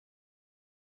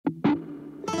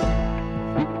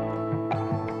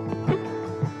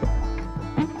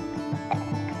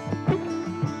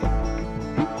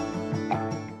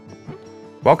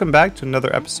Welcome back to another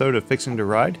episode of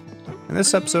Fixin2ride. In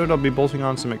this episode I'll be bolting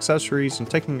on some accessories and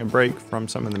taking a break from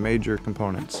some of the major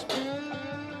components.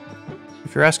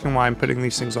 If you're asking why I'm putting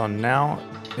these things on now,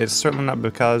 it's certainly not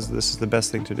because this is the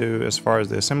best thing to do as far as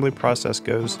the assembly process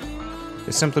goes.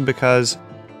 It's simply because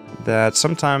that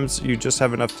sometimes you just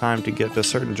have enough time to get a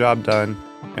certain job done,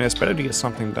 and it's better to get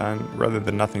something done rather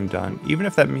than nothing done, even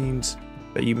if that means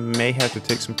that you may have to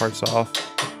take some parts off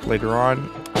later on.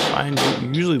 I find you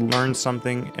usually learn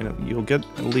something and you'll get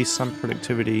at least some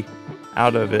productivity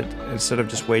out of it instead of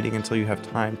just waiting until you have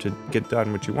time to get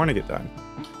done what you want to get done.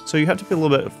 So you have to be a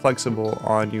little bit flexible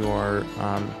on your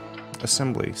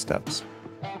assembly steps.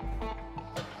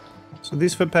 So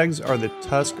these foot pegs are the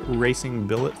Tusk Racing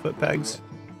Billet foot pegs.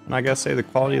 And I gotta say, the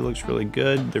quality looks really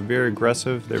good. They're very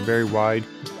aggressive, they're very wide.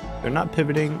 They're not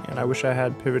pivoting, and I wish I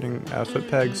had pivoting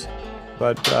foot pegs.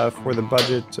 But for the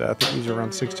budget, I think these are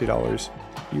around $60.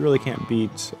 You really can't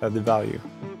beat the value.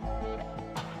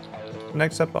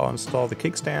 Next up, I'll install the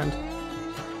kickstand,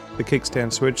 the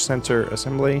kickstand switch sensor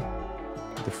assembly,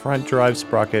 the front drive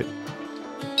sprocket,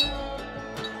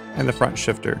 and the front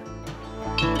shifter.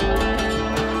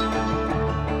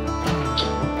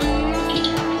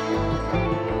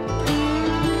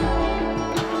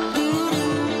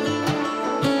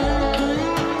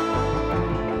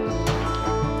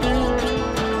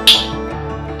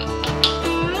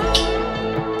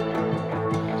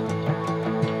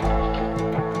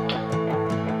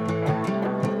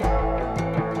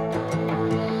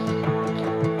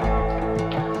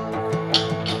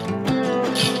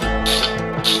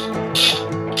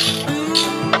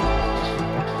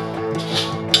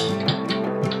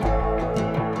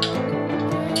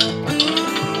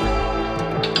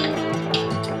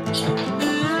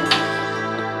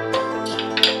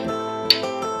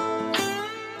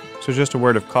 So just a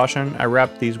word of caution, I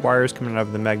wrapped these wires coming out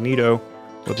of the magneto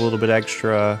with a little bit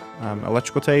extra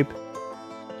electrical tape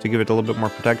to give it a little bit more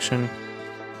protection,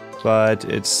 but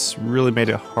it's really made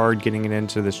it hard getting it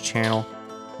into this channel,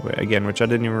 again, which I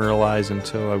didn't even realize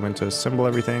until I went to assemble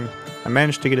everything. I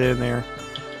managed to get it in there,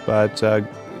 but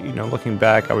you know, looking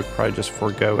back, I would probably just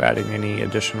forego adding any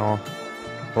additional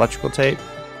electrical tape,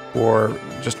 or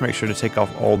just make sure to take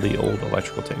off all the old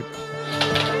electrical tape.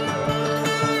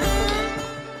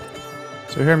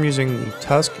 So here I'm using the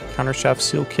Tusk countershaft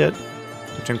seal kit,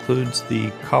 which includes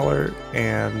the collar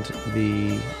and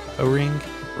the O-ring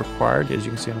required, as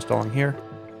you can see I'm installing here,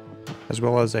 as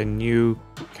well as a new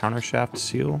countershaft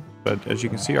seal. But as you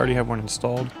can see, I already have one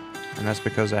installed, and that's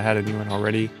because I had a new one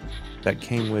already that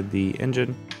came with the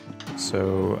engine.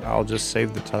 So I'll just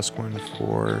save the Tusk one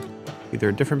for either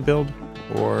a different build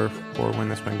or for when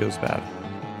this one goes bad.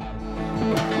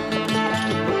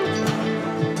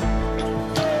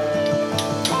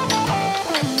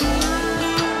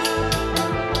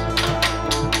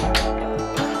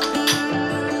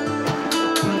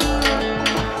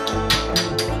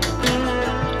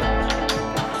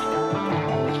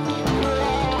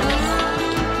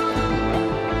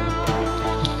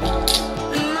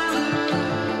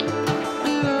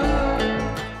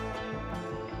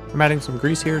 I'm adding some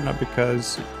grease here, not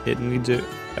because it needs it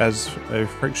as a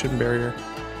friction barrier,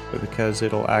 but because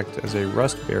it'll act as a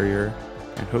rust barrier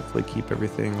and hopefully keep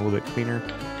everything a little bit cleaner.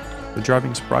 The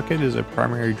driving sprocket is a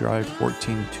primary drive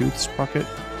 14 tooth sprocket,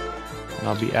 and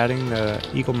I'll be adding the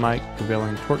Eagle Mike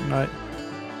prevailing torque nut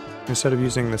instead of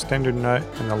using the standard nut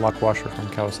and the lock washer from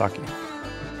Kawasaki.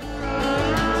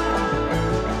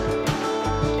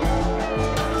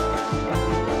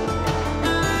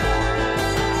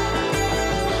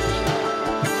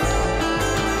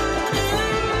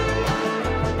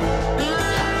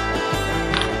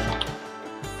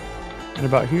 And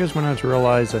about here's when I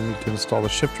realized I need to install the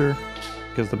shifter,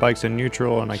 because the bike's in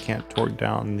neutral and I can't torque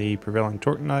down the prevailing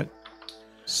torque nut.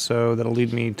 So that'll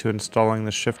lead me to installing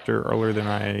the shifter earlier than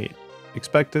I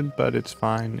expected, but it's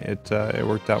fine. It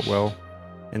worked out well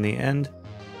in the end.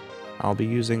 I'll be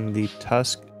using the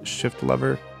Tusk shift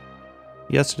lever.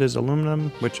 Yes, it is aluminum,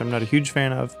 which I'm not a huge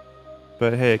fan of,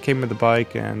 but hey, it came with the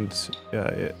bike and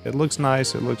it looks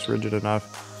nice, it looks rigid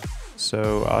enough.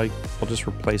 So I'll just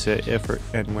replace it if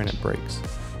and when it breaks.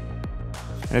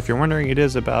 And if you're wondering, it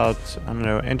is about, I don't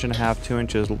know, 1.5 to 2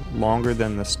 inches longer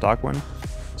than the stock one.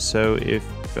 So if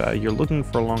you're looking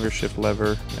for a longer shift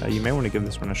lever, you may want to give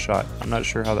this one a shot. I'm not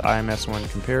sure how the IMS one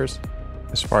compares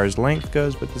as far as length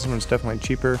goes, but this one's definitely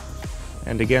cheaper.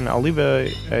 And again, I'll leave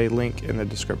a link in the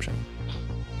description.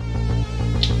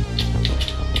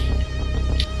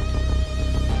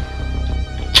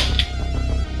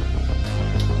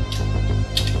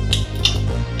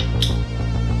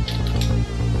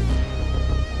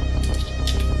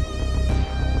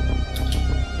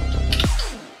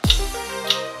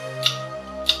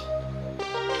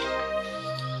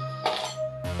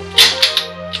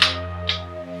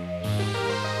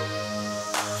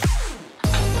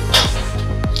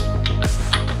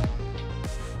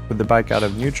 the bike out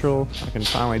of neutral, I can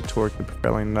finally torque the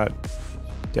propelling nut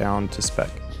down to spec.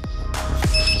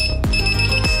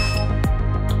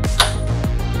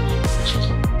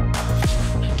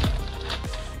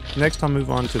 Next I'll move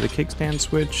on to the kickstand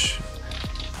switch.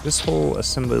 This whole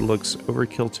assembly looks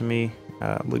overkill to me,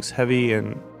 looks heavy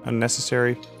and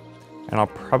unnecessary, and I'll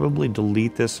probably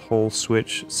delete this whole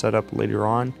switch setup later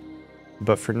on,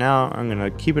 but for now I'm going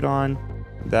to keep it on.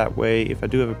 That way if I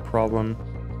do have a problem,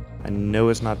 I know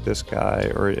it's not this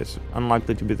guy, or it's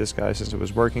unlikely to be this guy since it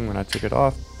was working when I took it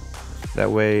off.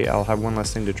 That way I'll have one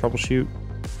less thing to troubleshoot,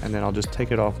 and then I'll just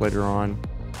take it off later on,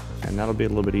 and that'll be a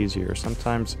little bit easier.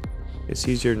 Sometimes it's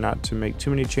easier not to make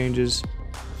too many changes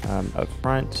up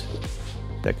front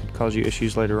that could cause you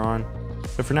issues later on.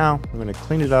 But for now, I'm going to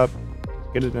clean it up,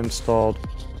 get it installed,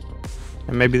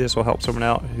 and maybe this will help someone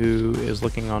out who is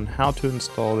looking on how to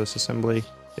install this assembly.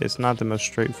 It's not the most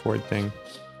straightforward thing.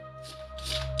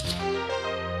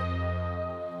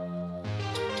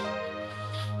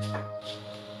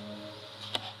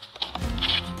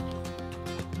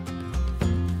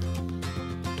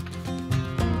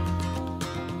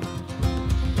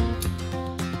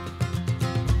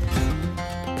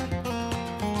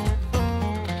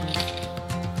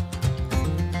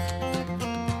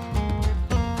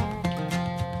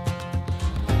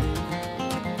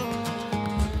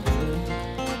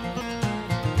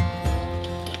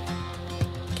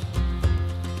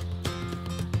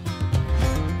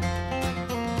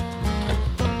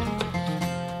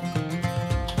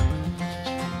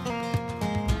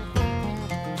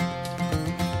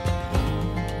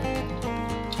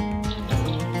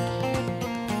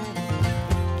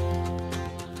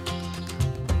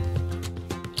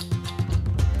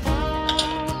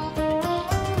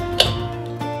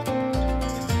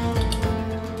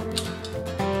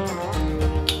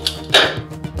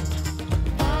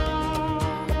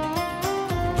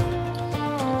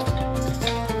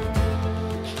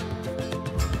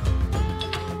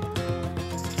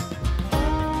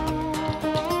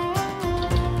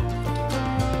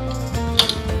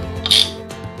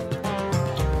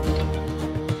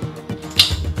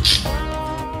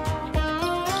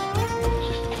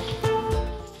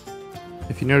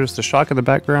 If you notice the shock in the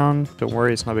background, don't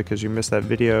worry, it's not because you missed that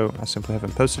video. I simply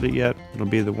haven't posted it yet. It'll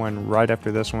be the one right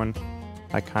after this one.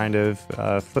 I kind of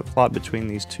flip-flopped between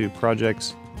these two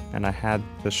projects, and I had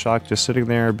the shock just sitting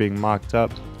there being mocked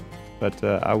up. But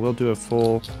I will do a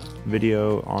full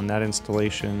video on that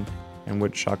installation and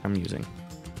which shock I'm using.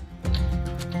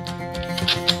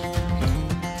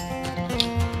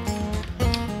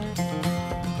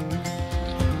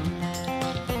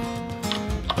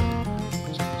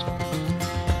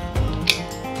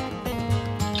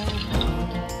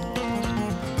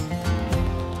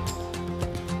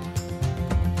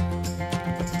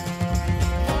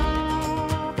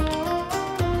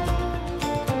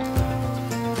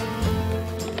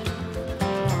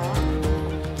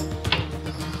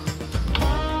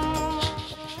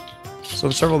 So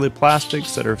on several of the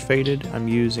plastics that are faded, I'm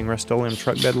using Rust-Oleum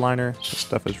truck bed liner. This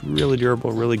stuff is really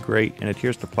durable, really great, and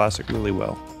adheres to plastic really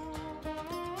well.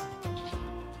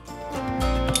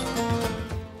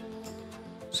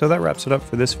 So that wraps it up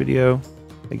for this video.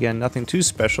 Again, nothing too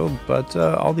special, but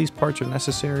all these parts are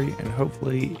necessary, and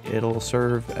hopefully it'll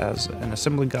serve as an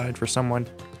assembly guide for someone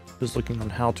who's looking on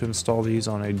how to install these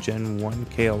on a Gen 1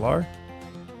 KLR.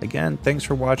 Again, thanks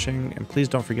for watching, and please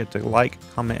don't forget to like,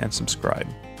 comment, and subscribe.